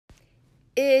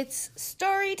It's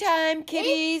story time,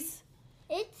 kiddies.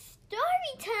 It's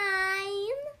story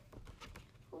time.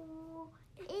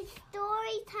 It's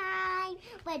story time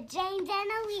with James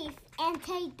and Elise and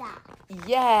Tata.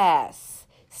 Yes.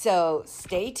 So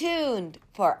stay tuned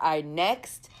for our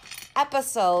next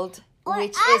episode,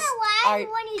 which is when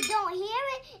you don't hear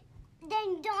it,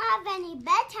 then you don't have any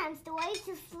bedtime stories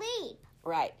to sleep.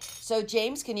 Right. So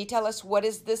James, can you tell us what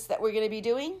is this that we're going to be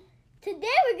doing?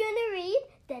 Today we're going to read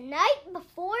The Night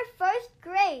Before First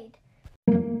Grade.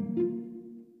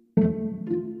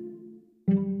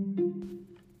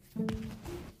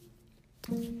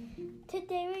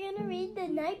 Today we're going to read The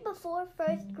Night Before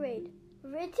First Grade,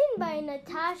 written by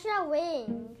Natasha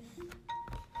Wings.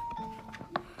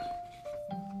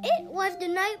 It was the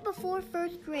night before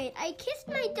first grade. I kissed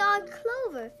my dog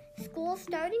Clover. School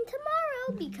starting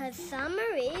tomorrow because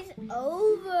summer is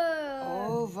over.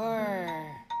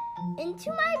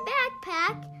 Into my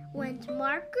backpack went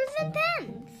markers and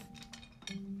pens.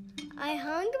 I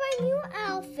hung my new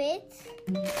outfit.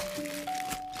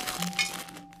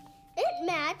 It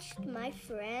matched my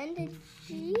friend's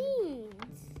jeans.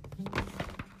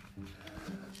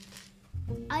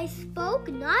 I spoke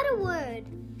not a word,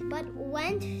 but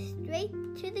went straight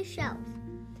to the shelf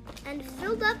and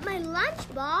filled up my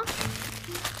lunchbox.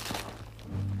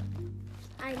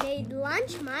 I made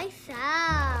lunch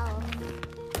myself.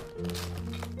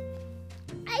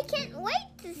 I can't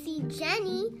wait to see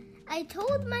Jenny. I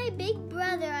told my big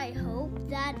brother I hope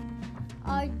that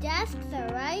our desks are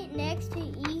right next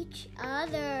to each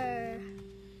other.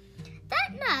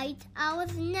 That night, I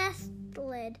was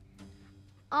nestled,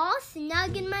 all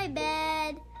snug in my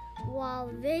bed, while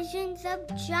visions of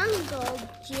jungle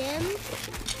gyms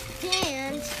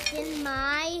danced in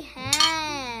my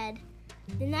head.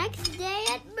 The next day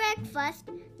at breakfast,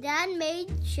 Dad made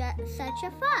such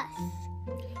a fuss.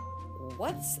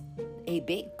 What's a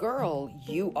big girl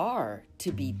you are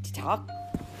to be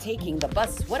taking the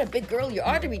bus? What a big girl you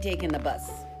are to be taking the bus.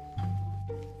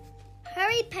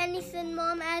 Hurry, Penny, said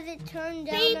Mom as it turned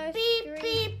down our street. Beep,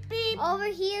 beep, beep. Over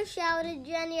here, shouted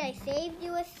Jenny, I saved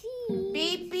you a seat.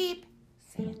 Beep, beep.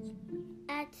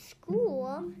 At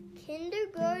school,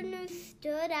 kindergartners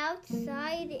stood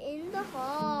outside in the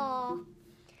hall.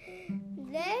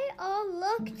 They all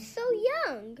looked so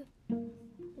young.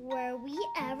 Were we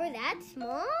ever that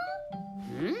small?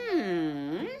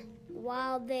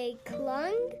 While they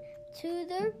clung to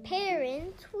their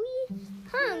parents, we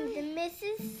hung the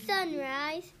Mrs.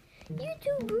 Sunrise. You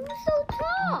two grew so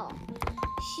tall,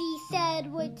 she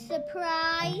said with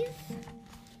surprise.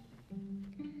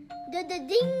 Ding,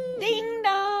 ding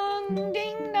dong,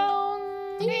 ding dong,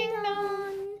 ding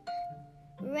dong.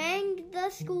 Rang the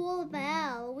school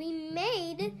bell. We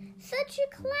made such a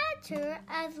clatter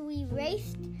as we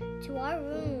raced to our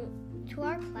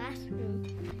classroom.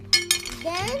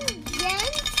 Then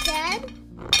Jen said,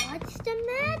 "What's the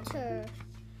matter?"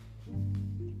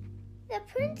 The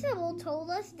principal told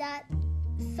us that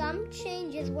some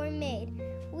changes were made.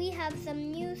 We have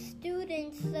some new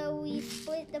students, so we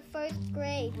split the first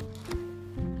grade.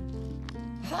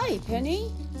 Hi,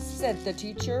 Penny, said the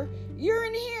teacher. You're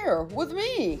in here with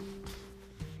me.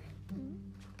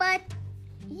 But,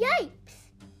 yipes,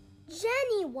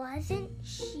 Jenny wasn't.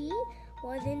 She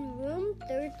was in room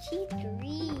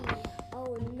 33.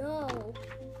 Oh, no.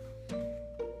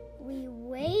 We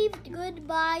waved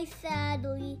goodbye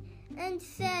sadly and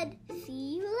said,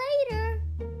 see you later.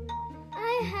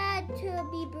 I had to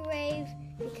be brave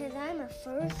because I'm a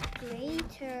first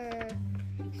grader.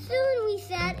 Soon we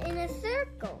sat in a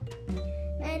circle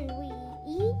and we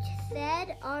each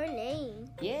said our name.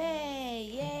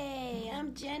 Yay,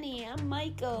 I'm Jenny, I'm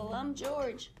Michael, I'm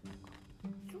George.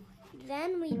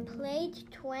 Then we played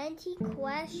 20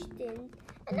 questions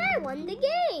and I won the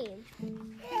game.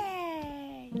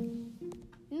 Yay!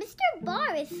 Mr.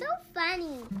 Barr is so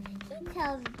funny. He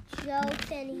tells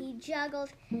jokes and he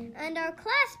juggles. And our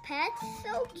class pet's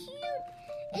so cute.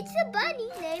 It's a bunny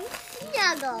named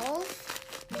Snuggles.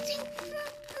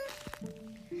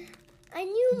 I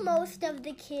knew most of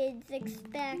the kids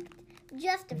expect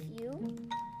just a few.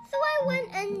 So I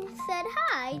went and said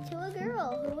hi to a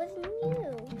girl who was new.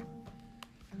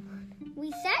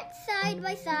 We sat side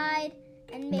by side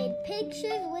and made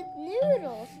pictures with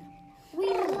noodles. We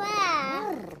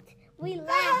laughed. When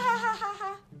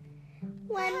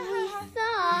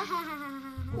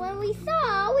we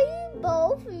saw, we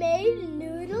both made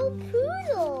noodle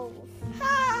poodles.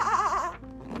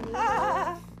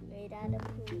 Made out of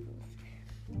poodles.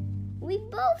 We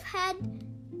both had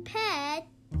pet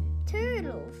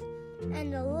turtles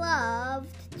and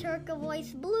loved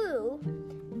turquoise blue.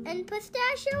 And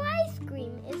pistachio ice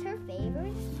cream is her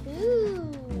favorite food.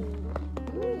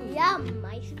 Yum,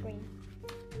 ice cream.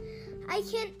 I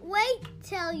can't wait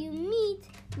till you meet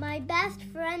my best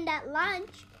friend at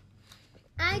lunch.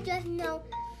 I just know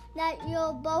that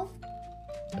you'll both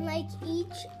like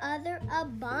each other a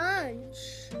bunch.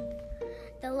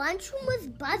 The lunchroom was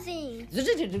buzzing. Why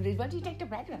don't you take the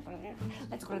bread?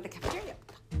 Let's go to the cafeteria.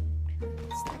 We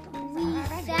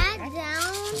sat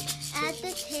down at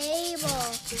the table.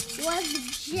 Was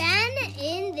Jen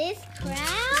in this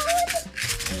crowd?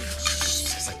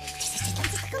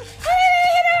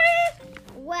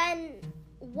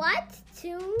 What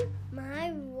to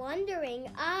my wondering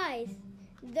eyes?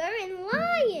 They're in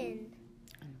line.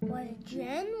 Was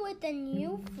Jen with a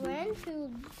new friend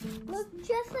who looked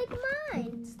just like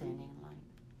mine? Standing in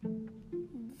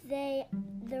line.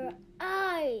 Their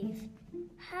eyes,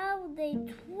 how they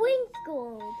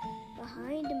twinkled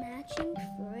behind matching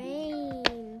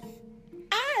frames.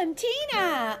 I'm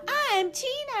Tina. I'm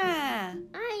Tina.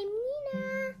 I'm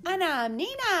Nina. And I'm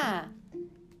Nina.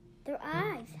 Their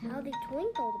eyes, how they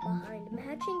twinkled behind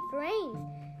matching frames.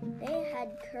 They had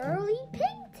curly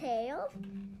pigtails,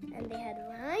 and they had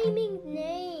rhyming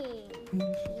names,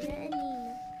 Tina and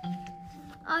Nina.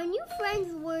 Our new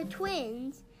friends were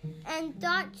twins and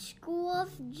thought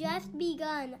school's just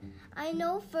begun. I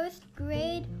know first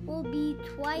grade will be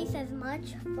twice as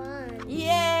much fun.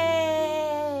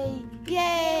 Yay!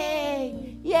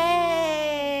 Yay!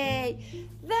 Yay!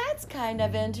 That's kind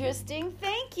of interesting.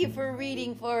 Thank you for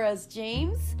reading for us,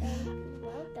 James.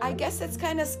 I guess it's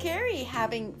kind of scary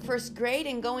having first grade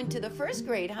and going to the first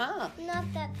grade, huh? Not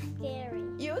that scary.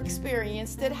 You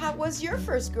experienced it. How was your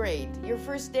first grade? Your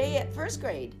first day at first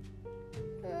grade?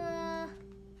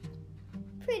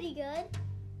 Pretty good.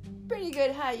 Pretty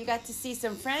good, huh? You got to see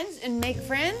some friends and make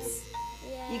friends?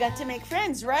 Yeah. You got to make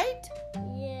friends, right?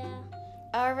 Yeah.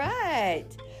 All right.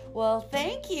 Well,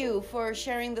 thank you for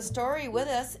sharing the story with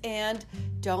us, and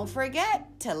don't forget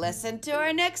to listen to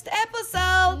our next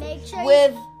episode Make sure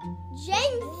with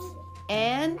James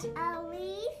and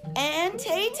Ellie and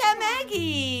Tata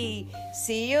Maggie.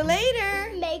 See you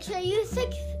later. Make sure you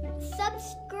subscribe.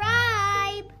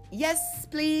 Yes,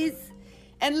 please.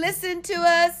 And listen to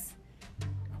us.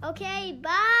 Okay, bye.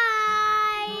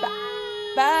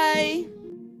 Bye.